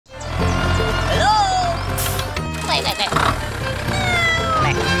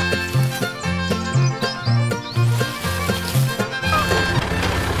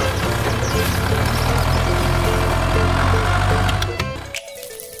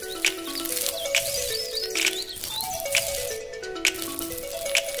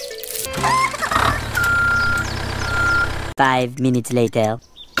5 minutes later.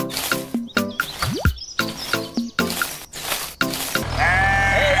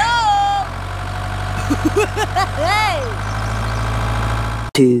 Hello!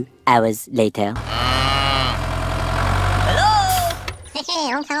 2 hours later. Hello!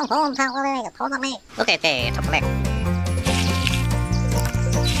 Okay, come back.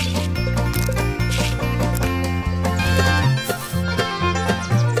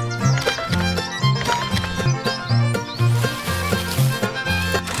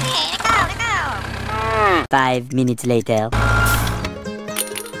 Hey, let go. 5 minutes later.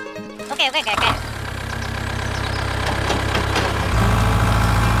 Okay.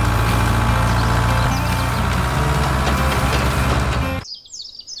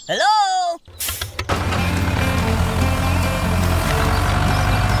 Hello!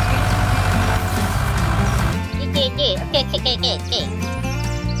 Okay.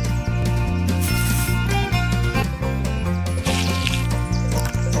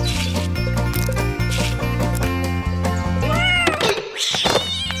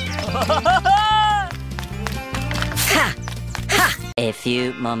 A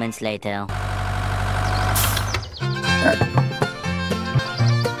few moments later.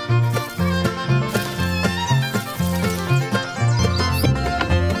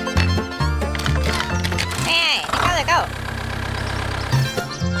 Hey, let go.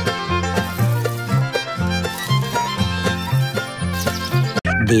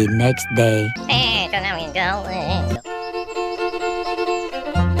 The next day. Hey, so now we go. Okay.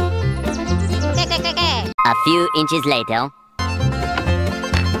 A few inches later.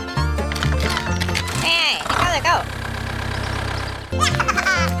 Hey, let go.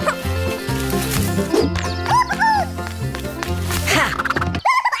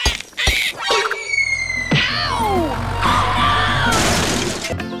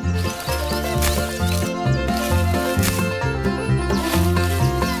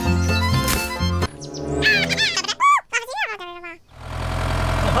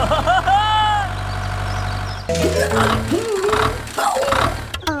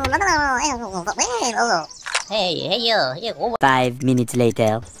 Hey, you. 5 minutes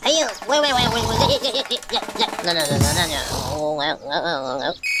later. Hey, you. Wait.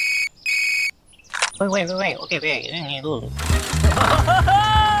 No. Wait. Okay.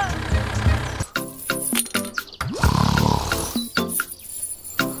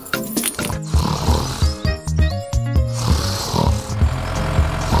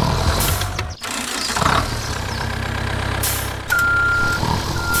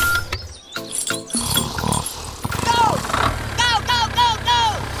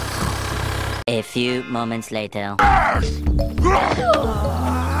 A few moments later.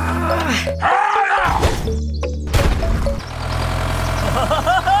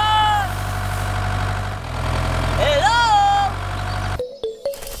 Hello!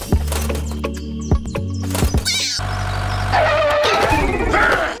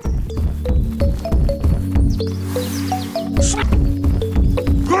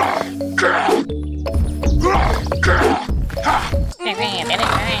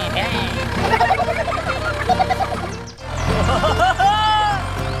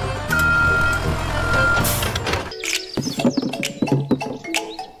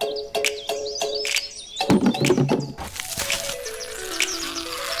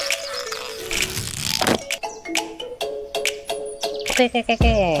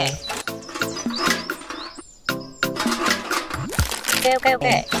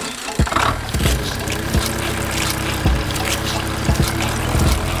 Okay.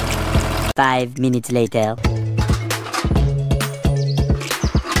 5 minutes later.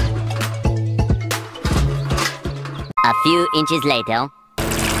 A few inches later.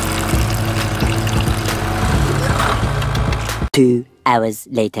 2 hours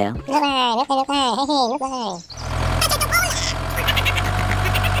later.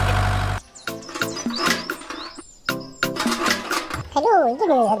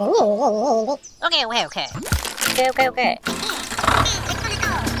 Okay.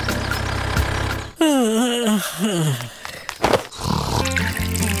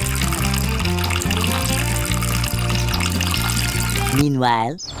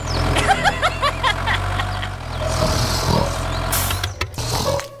 Meanwhile.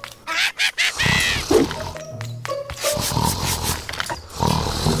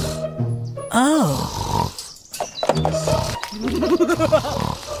 Oh.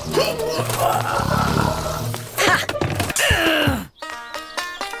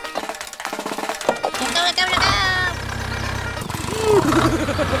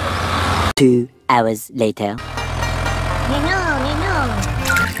 Two hours later.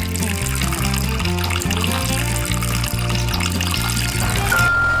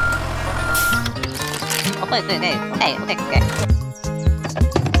 Okay.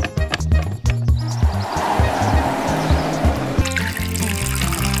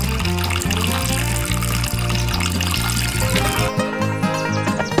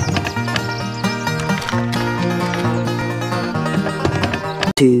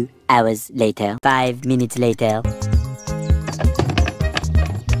 2 hours later. 5 minutes later.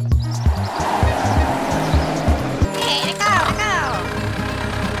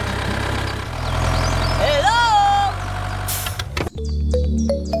 Hello!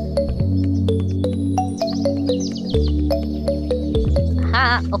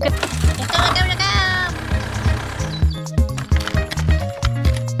 Okay.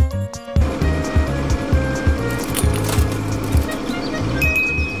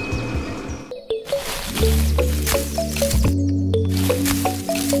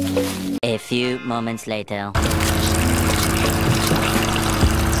 A few moments later.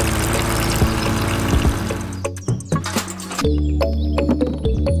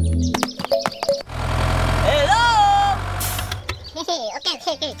 Hello! Okay.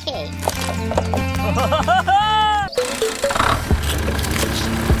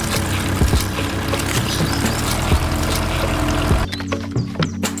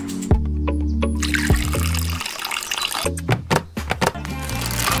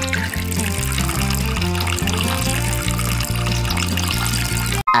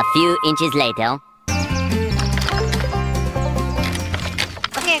 'A few inches later.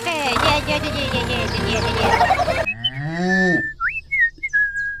 Okay. Yeah.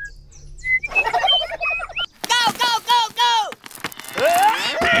 Go!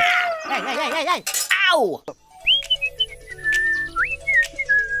 Hey. Ow!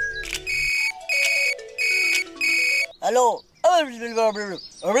 Hello?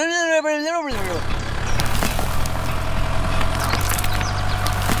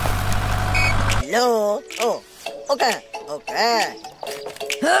 Hello? Oh, okay.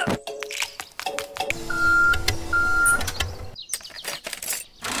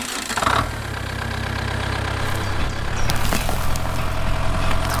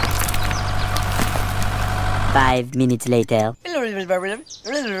 5 minutes later.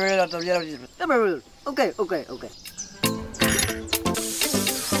 Okay.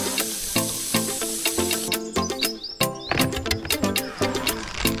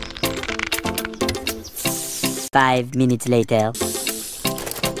 5 minutes later.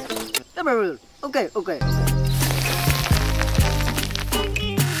 Okay.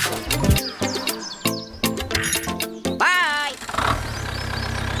 Bye.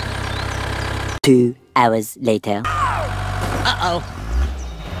 2 hours later. Uh-oh.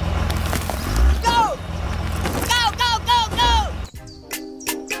 Go!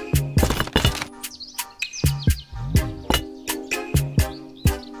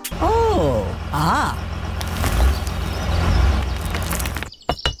 Oh. Ah.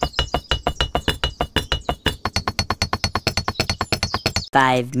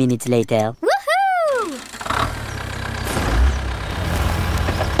 5 minutes later. Woohoo!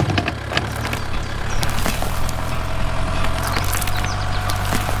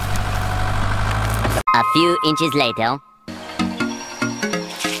 A few inches later.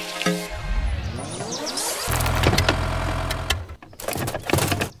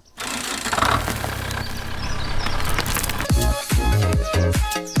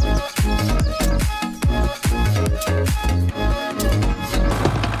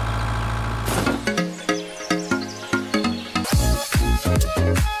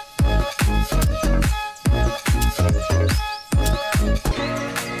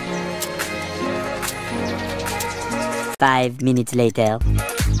 Five minutes later.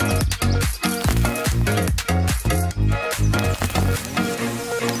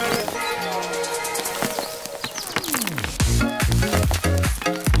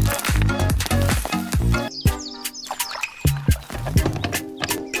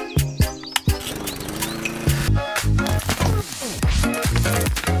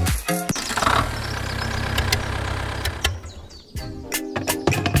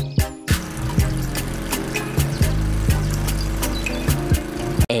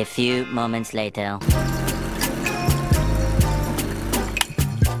 A few moments later.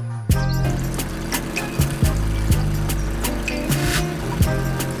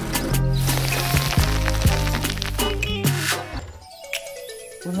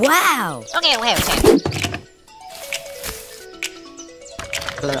 Wow! Okay. Hey,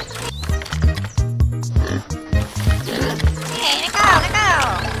 let's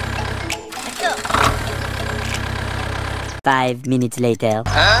go. 5 minutes later.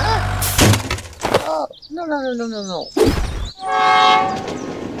 Oh, no.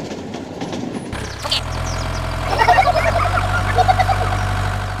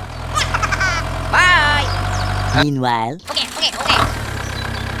 Bye. Meanwhile, Okay.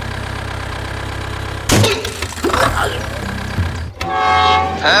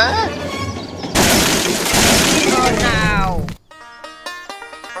 Oh no.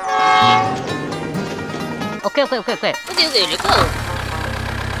 Okay, let's go.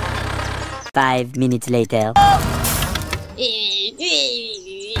 5 minutes later.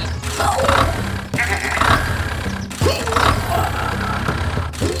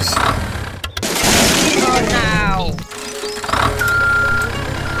 Oh no.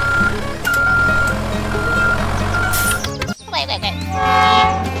 Wait.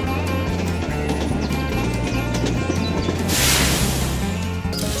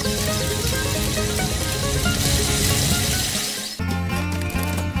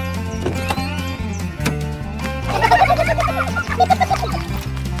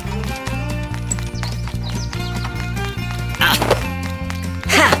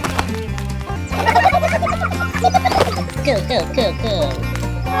 Go. Let's go.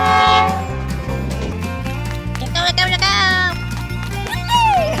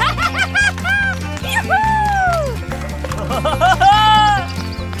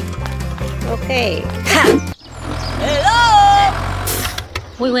 Okay. Hello!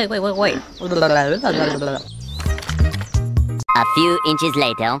 Wait. A few inches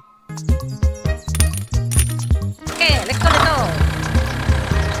later. Okay, let's go.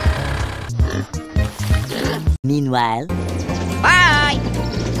 Meanwhile, Bye.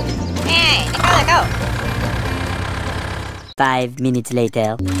 Hey, let's go. 5 minutes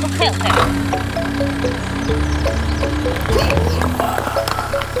later. Okay. Okay.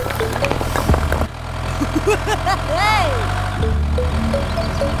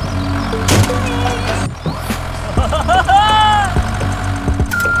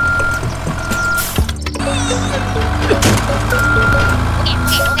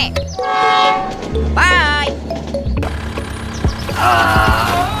 Bye.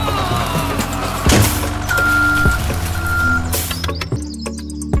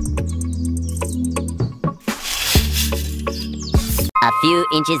 A few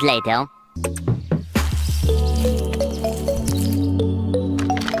inches later.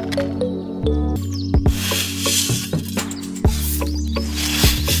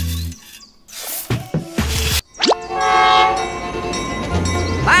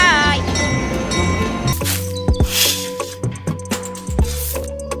 Bye.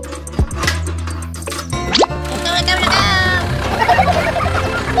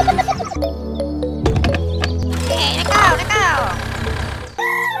 Hey, let's go.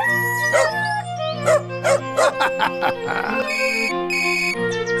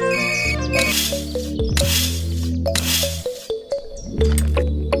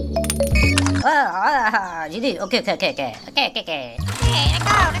 GD. Okay. Hey,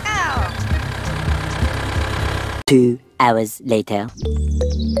 let's go. 2 hours later.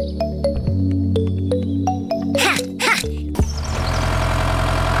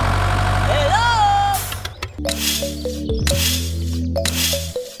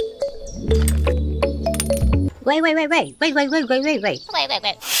 Wait.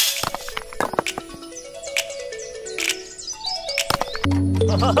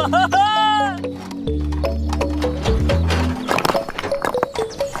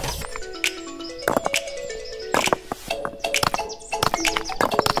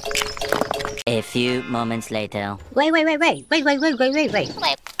 A few moments later. Wait. Okay,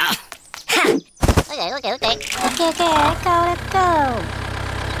 let's go.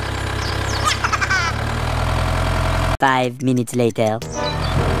 5 minutes later.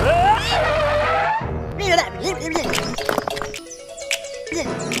 Hey!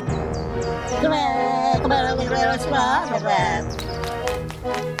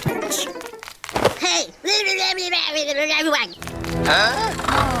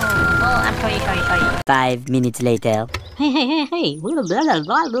 Oh, I'm sorry. 5 minutes later. Hey.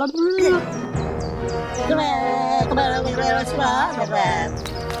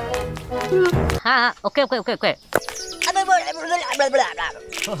 Okay.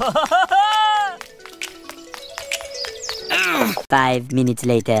 5 minutes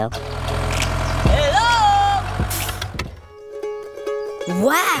later.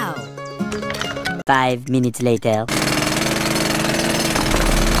 Wow! 5 minutes later.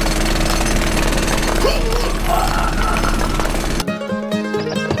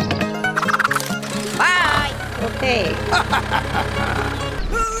 Hey.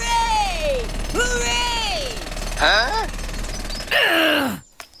 Hooray! Hooray! Huh?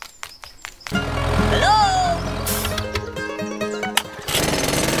 Hello?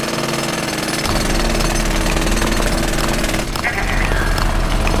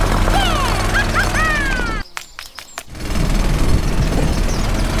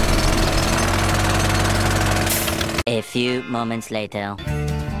 A few moments later.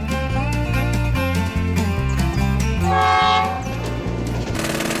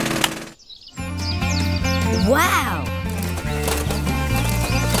 Wow!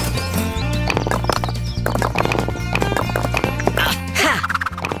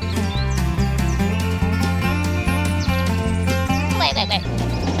 Wait.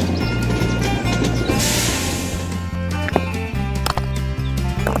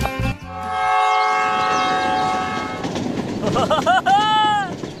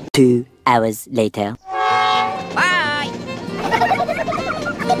 2 hours later.